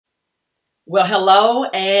Well, hello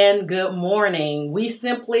and good morning. We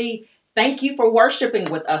simply thank you for worshiping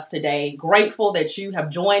with us today. Grateful that you have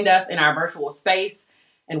joined us in our virtual space.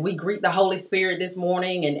 And we greet the Holy Spirit this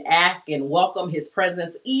morning and ask and welcome his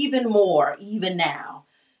presence even more, even now,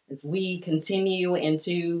 as we continue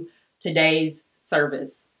into today's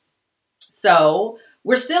service. So,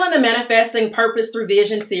 we're still in the Manifesting Purpose Through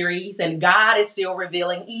Vision series, and God is still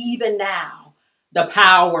revealing even now the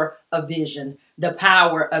power of vision. The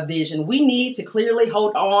power of vision. We need to clearly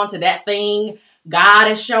hold on to that thing God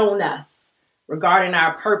has shown us regarding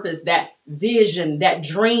our purpose, that vision, that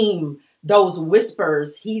dream, those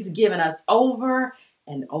whispers He's given us over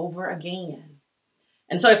and over again.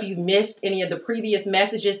 And so, if you've missed any of the previous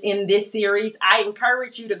messages in this series, I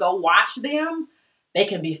encourage you to go watch them. They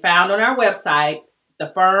can be found on our website,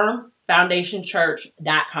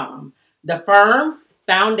 thefirmfoundationchurch.com.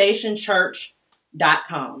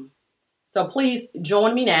 Thefirmfoundationchurch.com. So please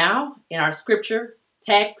join me now in our scripture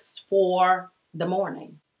text for the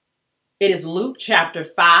morning. It is Luke chapter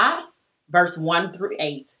 5, verse 1 through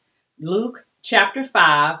 8. Luke chapter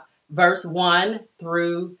 5, verse 1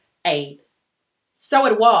 through 8. So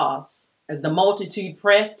it was, as the multitude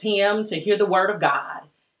pressed him to hear the word of God,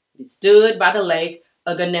 he stood by the lake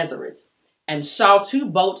of Gennesaret and saw two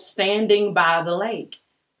boats standing by the lake.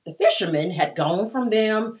 The fishermen had gone from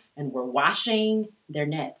them and were washing their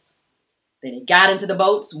nets. Then he got into the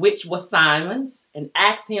boats, which was Simon's, and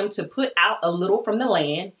asked him to put out a little from the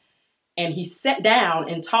land. And he sat down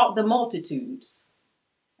and taught the multitudes.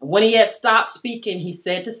 And when he had stopped speaking, he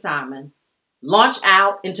said to Simon, "Launch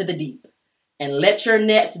out into the deep and let your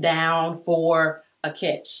nets down for a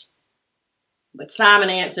catch." But Simon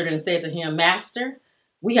answered and said to him, "Master,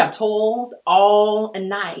 we have toiled all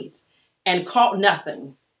night and caught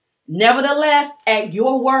nothing. Nevertheless, at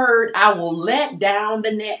your word, I will let down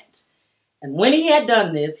the net." And when he had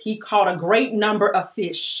done this, he caught a great number of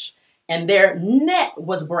fish, and their net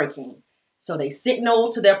was breaking. So they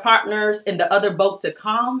signaled to their partners in the other boat to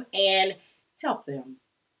come and help them.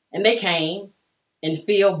 And they came and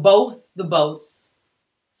filled both the boats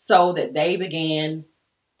so that they began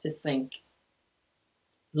to sink.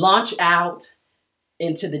 Launch out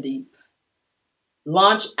into the deep.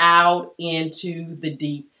 Launch out into the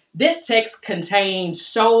deep. This text contains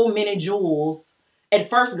so many jewels. At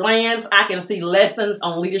first glance, I can see lessons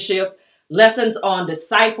on leadership, lessons on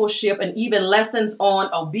discipleship, and even lessons on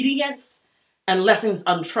obedience and lessons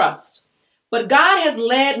on trust. But God has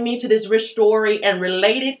led me to this rich story and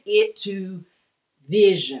related it to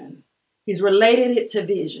vision. He's related it to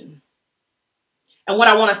vision. And what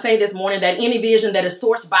I want to say this morning, that any vision that is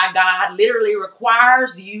sourced by God literally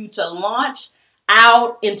requires you to launch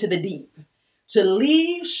out into the deep, to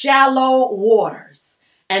leave shallow waters,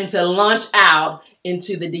 and to launch out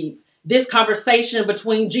into the deep. This conversation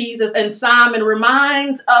between Jesus and Simon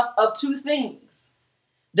reminds us of two things.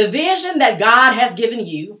 The vision that God has given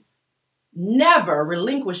you never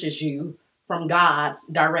relinquishes you from God's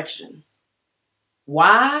direction.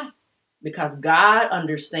 Why? Because God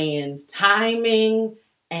understands timing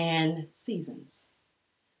and seasons.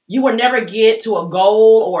 You will never get to a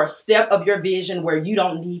goal or a step of your vision where you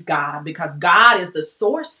don't need God, because God is the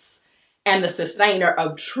source and the sustainer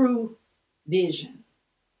of true vision.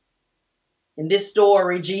 In this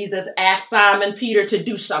story, Jesus asked Simon Peter to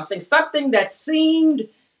do something that seemed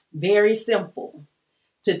very simple: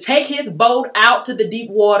 to take his boat out to the deep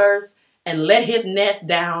waters and let his nets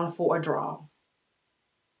down for a draw.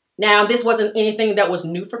 Now, this wasn't anything that was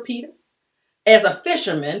new for Peter. As a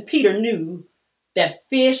fisherman, Peter knew that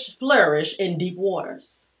fish flourish in deep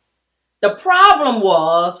waters. The problem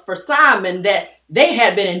was for Simon that they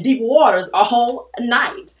had been in deep waters a whole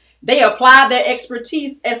night. They applied their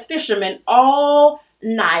expertise as fishermen all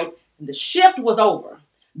night. The shift was over.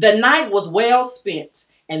 The night was well spent,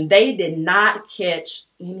 and they did not catch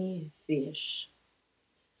any fish.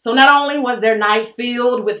 So not only was their night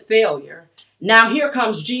filled with failure, now here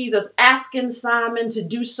comes Jesus asking Simon to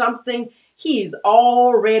do something he's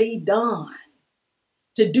already done,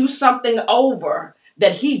 to do something over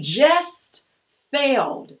that he just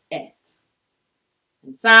failed at.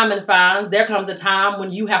 And Simon finds there comes a time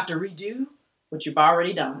when you have to redo what you've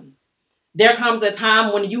already done. There comes a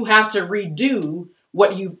time when you have to redo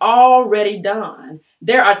what you've already done.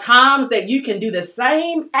 There are times that you can do the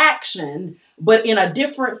same action, but in a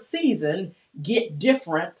different season, get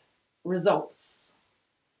different results.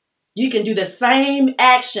 You can do the same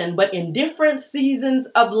action, but in different seasons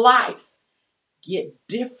of life, get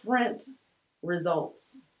different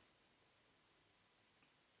results.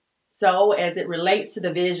 So, as it relates to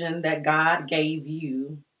the vision that God gave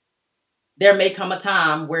you, there may come a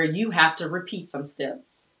time where you have to repeat some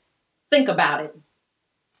steps. Think about it.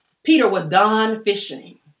 Peter was done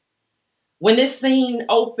fishing. When this scene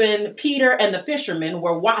opened, Peter and the fishermen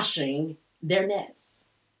were washing their nets.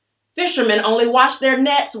 Fishermen only wash their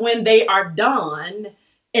nets when they are done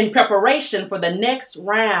in preparation for the next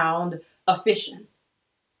round of fishing.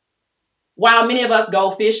 While many of us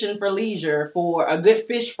go fishing for leisure, for a good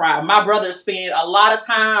fish fry, my brothers spend a lot of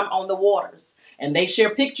time on the waters and they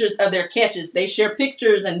share pictures of their catches. They share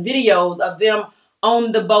pictures and videos of them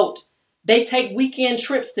on the boat. They take weekend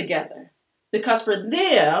trips together because for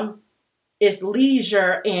them, it's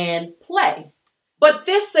leisure and play. But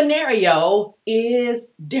this scenario is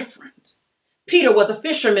different. Peter was a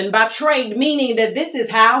fisherman by trade, meaning that this is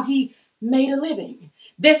how he made a living.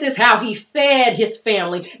 This is how he fed his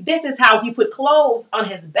family. This is how he put clothes on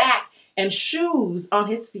his back and shoes on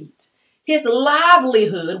his feet. His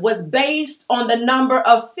livelihood was based on the number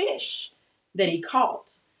of fish that he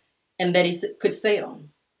caught and that he could sell.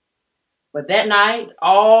 But that night,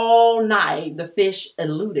 all night, the fish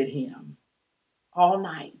eluded him. All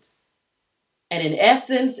night. And in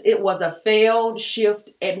essence, it was a failed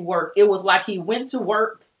shift at work. It was like he went to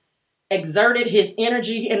work, exerted his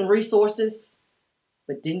energy and resources,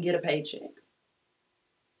 but didn't get a paycheck.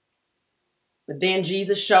 But then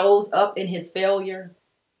Jesus shows up in his failure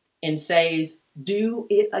and says, do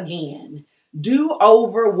it again. Do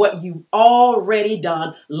over what you've already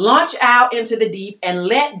done. Launch out into the deep and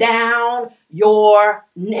let down your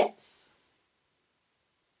nets.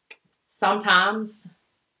 Sometimes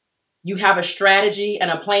you have a strategy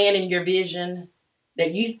and a plan in your vision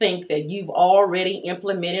that you think that you've already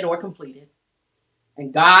implemented or completed.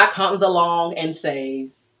 And God comes along and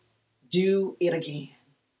says, do it again.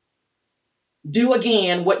 Do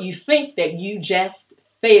again what you think that you just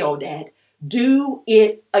failed at. Do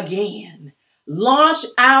it again. Launch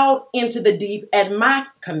out into the deep at my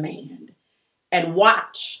command and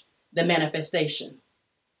watch the manifestation.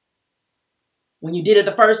 When you did it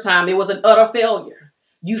the first time, it was an utter failure.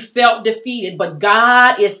 You felt defeated, but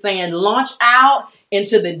God is saying, launch out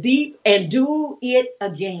into the deep and do it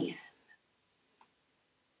again.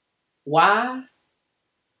 Why?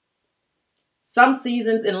 Some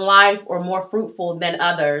seasons in life are more fruitful than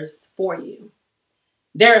others for you.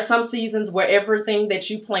 There are some seasons where everything that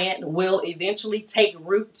you plant will eventually take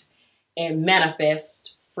root and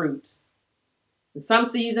manifest fruit. In some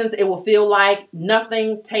seasons, it will feel like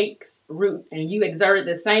nothing takes root and you exerted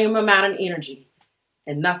the same amount of energy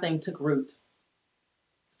and nothing took root.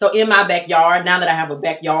 So in my backyard, now that I have a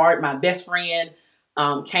backyard, my best friend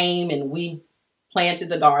came and we planted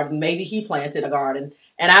the garden. Maybe he planted a garden.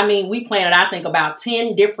 And I mean, we planted, I think, about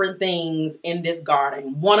 10 different things in this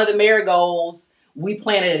garden. One of the marigolds we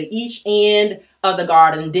planted at each end of the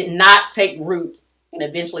garden did not take root and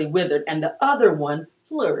eventually withered. And the other one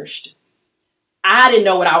flourished. I didn't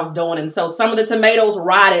know what I was doing. And so some of the tomatoes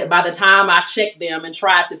rotted by the time I checked them and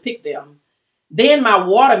tried to pick them. Then my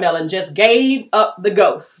watermelon just gave up the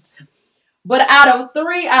ghost. But out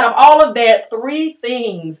of all of that, 3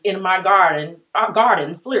 things in my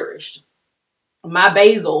garden flourished. My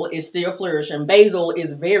basil is still flourishing. Basil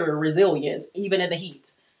is very resilient, even in the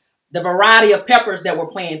heat. The variety of peppers that were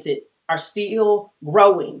planted are still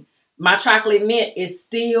growing. My chocolate mint is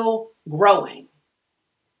still growing.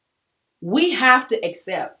 We have to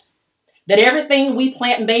accept that everything we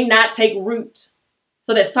plant may not take root.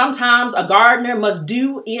 So that sometimes a gardener must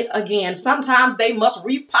do it again. Sometimes they must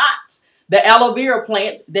repot the aloe vera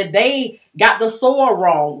plant that they got the soil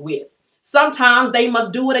wrong with. Sometimes they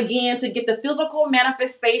must do it again to get the physical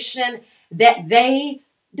manifestation that they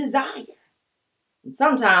desire. And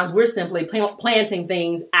sometimes we're simply planting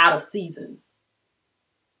things out of season.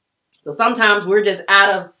 So sometimes we're just out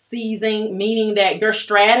of season, meaning that your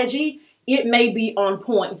strategy, it may be on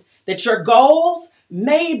point, that your goals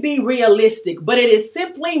may be realistic, but it is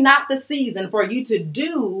simply not the season for you to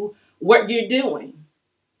do what you're doing.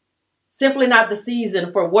 Simply not the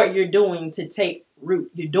season for what you're doing to take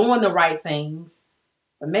root. You're doing the right things,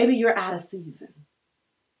 but maybe you're out of season.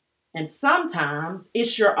 And sometimes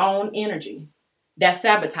it's your own energy that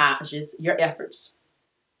sabotages your efforts.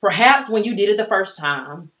 Perhaps when you did it the first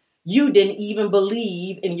time, you didn't even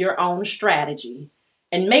believe in your own strategy.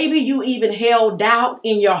 And maybe you even held doubt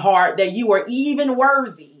in your heart that you are even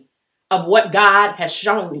worthy of what God has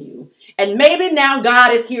shown you. And maybe now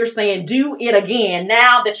God is here saying, do it again.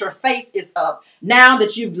 Now that your faith is up, now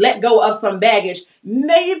that you've let go of some baggage,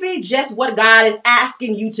 maybe just what God is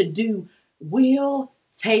asking you to do will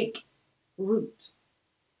take root.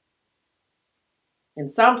 And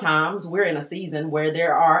sometimes we're in a season where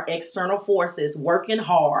there are external forces working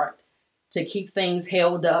hard to keep things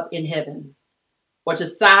held up in heaven or to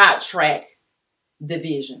sidetrack the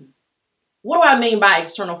vision. What do I mean by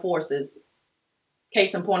external forces?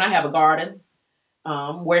 Case in point, I have a garden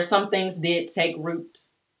where some things did take root.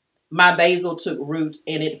 My basil took root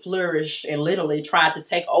and it flourished and literally tried to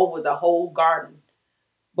take over the whole garden.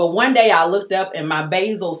 But one day I looked up and my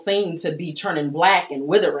basil seemed to be turning black and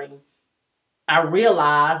withering. I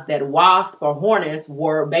realized that wasps or hornets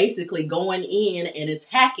were basically going in and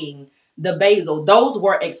attacking the basil. Those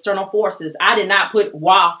were external forces. I did not put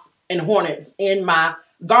wasps and hornets in my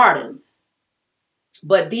garden,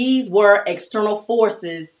 but these were external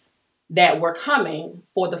forces that were coming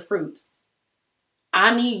for the fruit.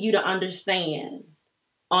 I need you to understand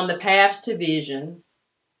on the path to vision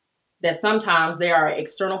that sometimes there are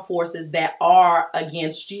external forces that are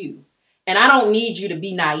against you. And I don't need you to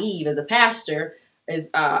be naive as a pastor.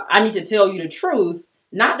 I need to tell you the truth.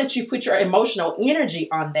 Not that you put your emotional energy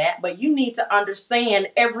on that, but you need to understand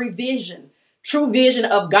every vision. True vision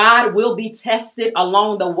of God will be tested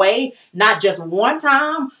along the way, not just one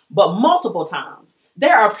time, but multiple times.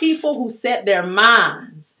 There are people who set their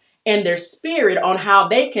minds and their spirit on how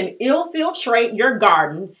they can infiltrate your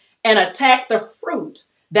garden and attack the fruit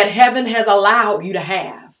that heaven has allowed you to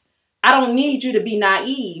have. I don't need you to be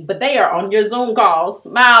naive, but they are on your Zoom calls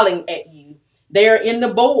smiling at you. They're in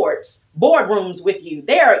the boardrooms with you.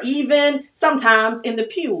 They are even sometimes in the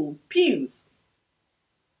pews.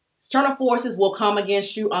 External forces will come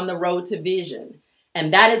against you on the road to vision.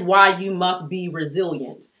 And that is why you must be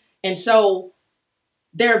resilient. And so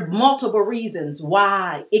there are multiple reasons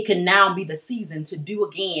why it can now be the season to do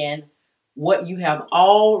again what you have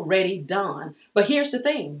already done. But here's the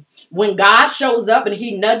thing. When God shows up and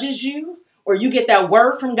he nudges you, or you get that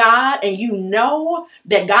word from God and you know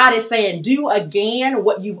that God is saying, do again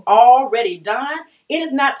what you've already done, it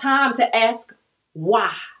is not time to ask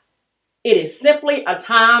why. It is simply a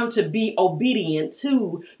time to be obedient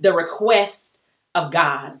to the request of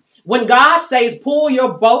God. When God says, pull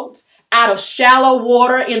your boat out of shallow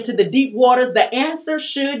water into the deep waters, the answer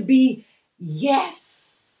should be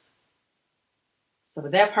yes. So to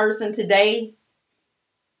that person today,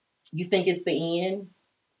 you think it's the end?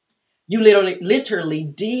 You literally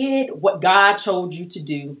did what God told you to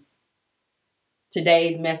do.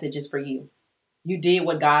 Today's message is for you. You did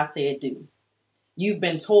what God said do. You've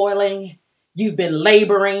been toiling. You've been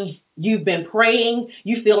laboring. You've been praying.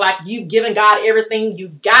 You feel like you've given God everything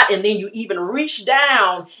you've got. And then you even reached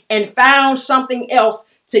down and found something else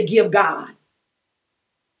to give God.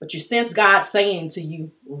 But you sense God saying to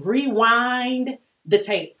you, rewind the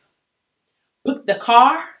tape. Put the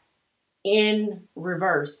car in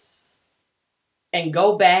reverse. And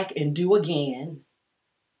go back and do again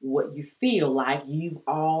what you feel like you've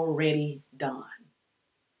already done.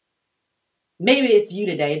 Maybe it's you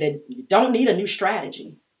today that you don't need a new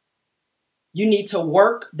strategy. You need to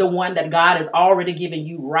work the one that God has already given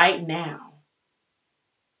you right now.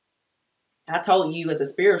 I told you as a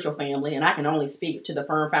spiritual family, and I can only speak to the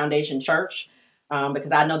Firm Foundation Church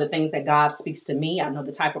because I know the things that God speaks to me. I know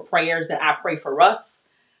the type of prayers that I pray for us.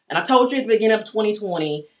 And I told you at the beginning of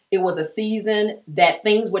 2020, it was a season that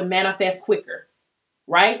things would manifest quicker,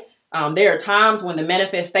 right? There are times when the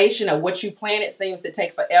manifestation of what you planted seems to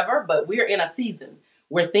take forever, but we're in a season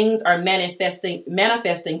where things are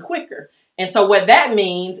manifesting quicker. And so what that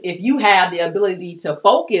means, if you have the ability to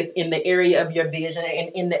focus in the area of your vision and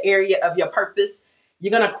in the area of your purpose,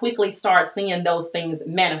 you're going to quickly start seeing those things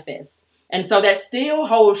manifest. And so that still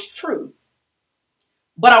holds true.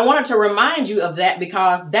 But I wanted to remind you of that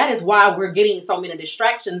because that is why we're getting so many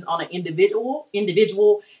distractions on an individual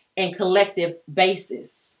and collective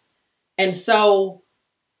basis. And so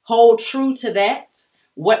hold true to that.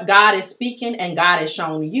 What God is speaking and God has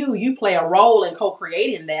shown you, you play a role in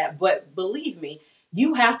co-creating that. But believe me,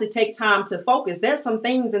 you have to take time to focus. There's some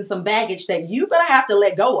things and some baggage that you're going to have to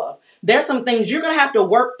let go of. There's some things you're going to have to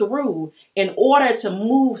work through in order to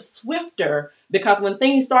move swifter, because when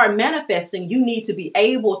things start manifesting, you need to be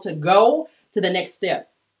able to go to the next step.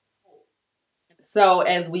 So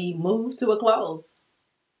as we move to a close,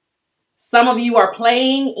 some of you are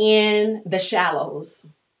playing in the shallows,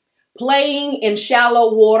 playing in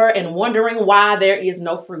shallow water and wondering why there is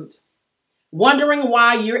no fruit, wondering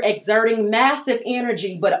why you're exerting massive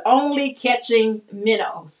energy, but only catching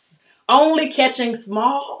minnows, only catching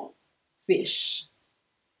small fish.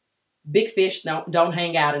 Big fish don't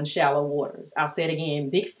hang out in shallow waters. I'll say it again.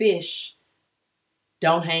 Big fish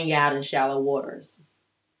don't hang out in shallow waters.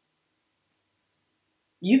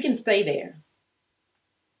 You can stay there,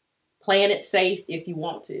 playing it safe if you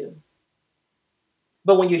want to.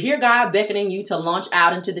 But when you hear God beckoning you to launch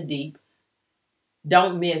out into the deep,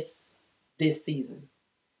 don't miss this season.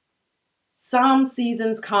 Some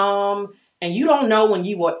seasons come And you don't know when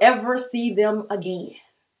you will ever see them again,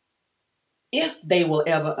 if they will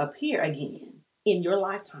ever appear again in your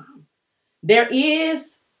lifetime. There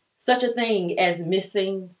is such a thing as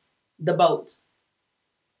missing the boat.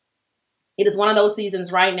 It is one of those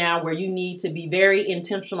seasons right now where you need to be very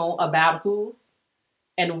intentional about who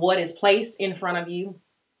and what is placed in front of you.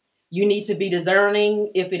 You need to be discerning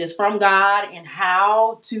if it is from God and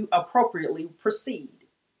how to appropriately proceed.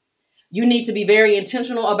 You need to be very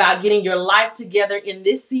intentional about getting your life together in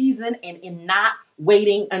this season and in not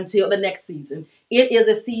waiting until the next season. It is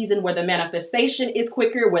a season where the manifestation is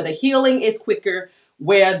quicker, where the healing is quicker,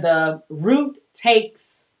 where the root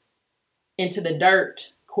takes into the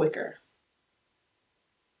dirt quicker.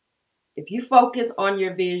 If you focus on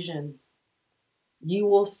your vision, you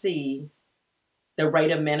will see the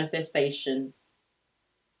rate of manifestation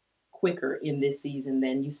quicker in this season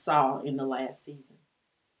than you saw in the last season.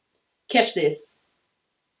 Catch this.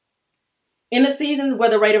 In the seasons where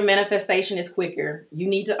the rate of manifestation is quicker, you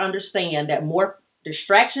need to understand that more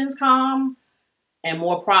distractions come and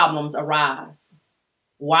more problems arise.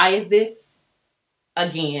 Why is this?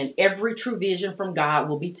 Again, every true vision from God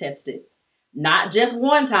will be tested. Not just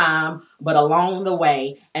one time, but along the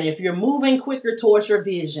way. And if you're moving quicker towards your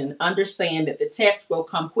vision, understand that the test will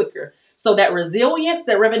come quicker. So that resilience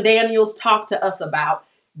that Reverend Daniels talked to us about,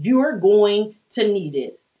 you're going to need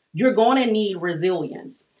it. You're going to need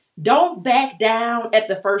resilience. Don't back down at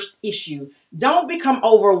the first issue. Don't become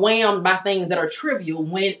overwhelmed by things that are trivial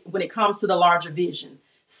when it comes to the larger vision.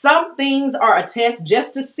 Some things are a test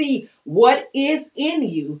just to see what is in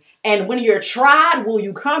you. And when you're tried, will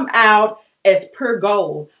you come out as pure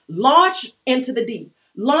gold? Launch into the deep.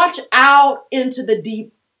 Launch out into the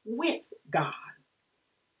deep with God.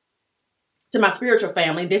 To my spiritual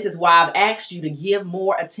family, this is why I've asked you to give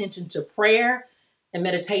more attention to prayer and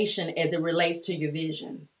meditation as it relates to your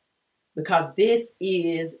vision, because this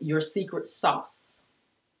is your secret sauce.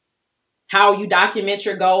 How you document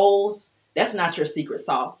your goals, that's not your secret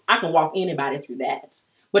sauce. I can walk anybody through that.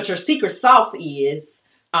 But your secret sauce is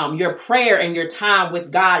your prayer and your time with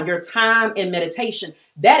God, your time in meditation.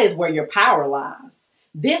 That is where your power lies.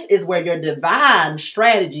 This is where your divine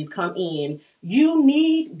strategies come in. You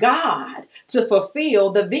need God to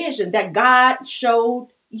fulfill the vision that God showed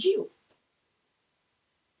you.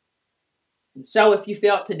 And so if you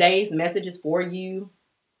felt today's message is for you,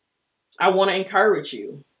 I want to encourage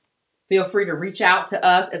you. Feel free to reach out to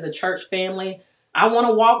us as a church family. I want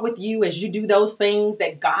to walk with you as you do those things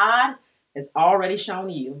that God has already shown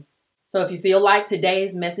you. So if you feel like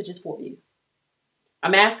today's message is for you,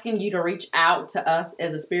 I'm asking you to reach out to us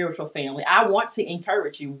as a spiritual family. I want to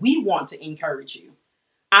encourage you. We want to encourage you.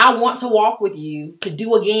 I want to walk with you to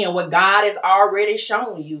do again what God has already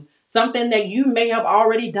shown you, something that you may have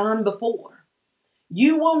already done before.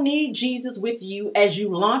 You will need Jesus with you as you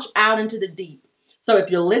launch out into the deep. So if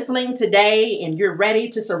you're listening today and you're ready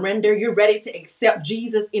to surrender, you're ready to accept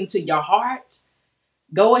Jesus into your heart,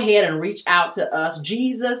 go ahead and reach out to us.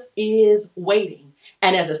 Jesus is waiting.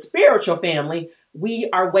 And as a spiritual family, we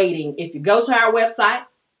are waiting. If you go to our website,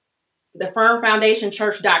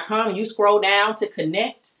 thefirmfoundationchurch.com, you scroll down to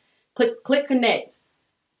connect, click connect,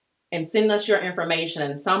 and send us your information,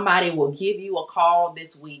 and somebody will give you a call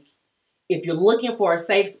this week. If you're looking for a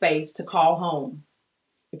safe space to call home,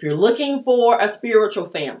 if you're looking for a spiritual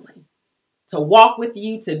family to walk with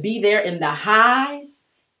you, to be there in the highs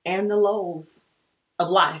and the lows of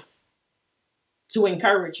life, to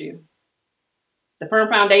encourage you. The Firm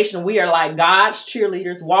Foundation, we are like God's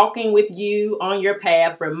cheerleaders, walking with you on your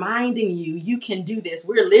path, reminding you you can do this.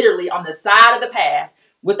 We're literally on the side of the path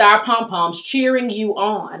with our pom-poms, cheering you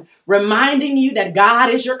on, reminding you that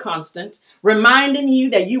God is your constant, reminding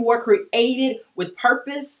you that you were created with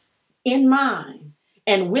purpose in mind.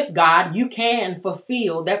 And with God, you can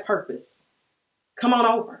fulfill that purpose. Come on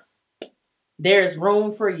over. There's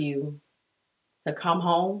room for you to come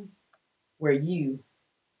home where you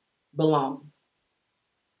belong.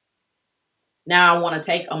 Now I want to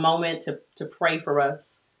take a moment to pray for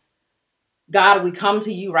us. God, we come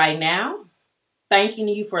to you right now, thanking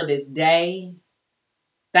you for this day,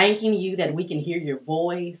 thanking you that we can hear your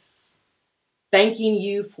voice, thanking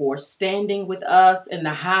you for standing with us in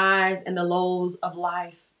the highs and the lows of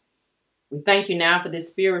life. We thank you now for this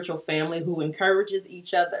spiritual family who encourages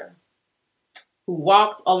each other, who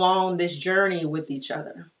walks along this journey with each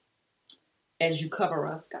other as you cover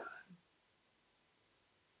us, God.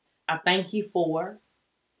 I thank you for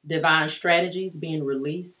divine strategies being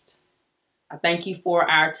released. I thank you for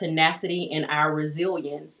our tenacity and our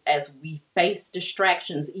resilience as we face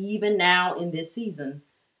distractions, even now in this season,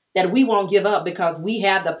 that we won't give up because we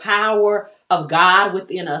have the power of God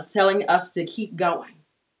within us, telling us to keep going.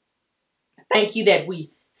 Thank you that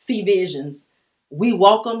we see visions. We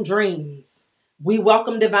welcome dreams. We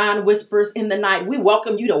welcome divine whispers in the night. We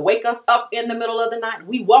welcome you to wake us up in the middle of the night.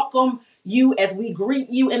 We welcome you as we greet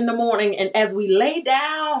you in the morning. And as we lay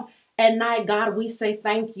down at night, God, we say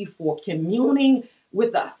thank you for communing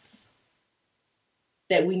with us.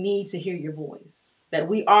 That we need to hear your voice. That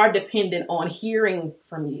we are dependent on hearing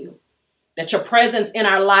from you. That your presence in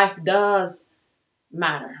our life does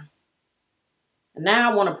matter. And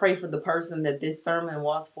now I want to pray for the person that this sermon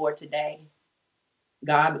was for today.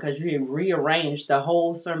 God, because you rearranged the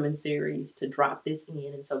whole sermon series to drop this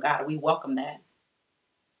in. And so, God, we welcome that.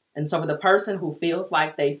 And so for the person who feels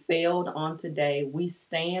like they failed on today, we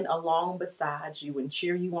stand along beside you and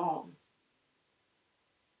cheer you on.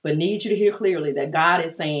 But need you to hear clearly that God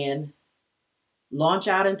is saying, launch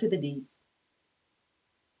out into the deep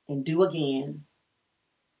and do again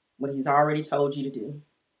what he's already told you to do.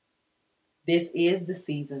 This is the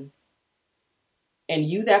season. And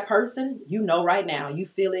you, that person, you know right now, you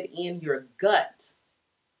feel it in your gut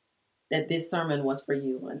that this sermon was for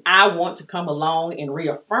you. And I want to come along and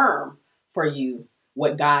reaffirm for you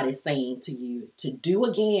what God is saying to you to do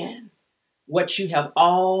again what you have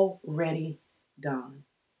already done.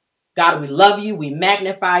 God, we love you. We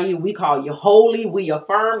magnify you. We call you holy. We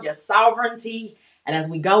affirm your sovereignty. And as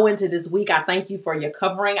we go into this week, I thank you for your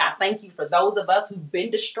covering. I thank you for those of us who've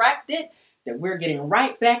been distracted, that we're getting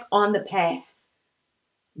right back on the path.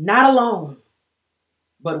 Not alone,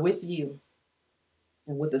 but with you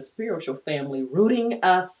and with the spiritual family rooting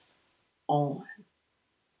us on.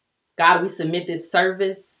 God, we submit this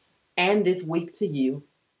service and this week to you.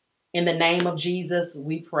 In the name of Jesus,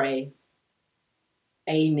 we pray.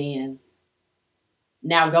 Amen.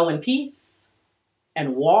 Now go in peace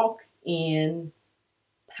and walk in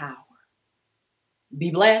power.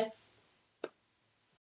 Be blessed.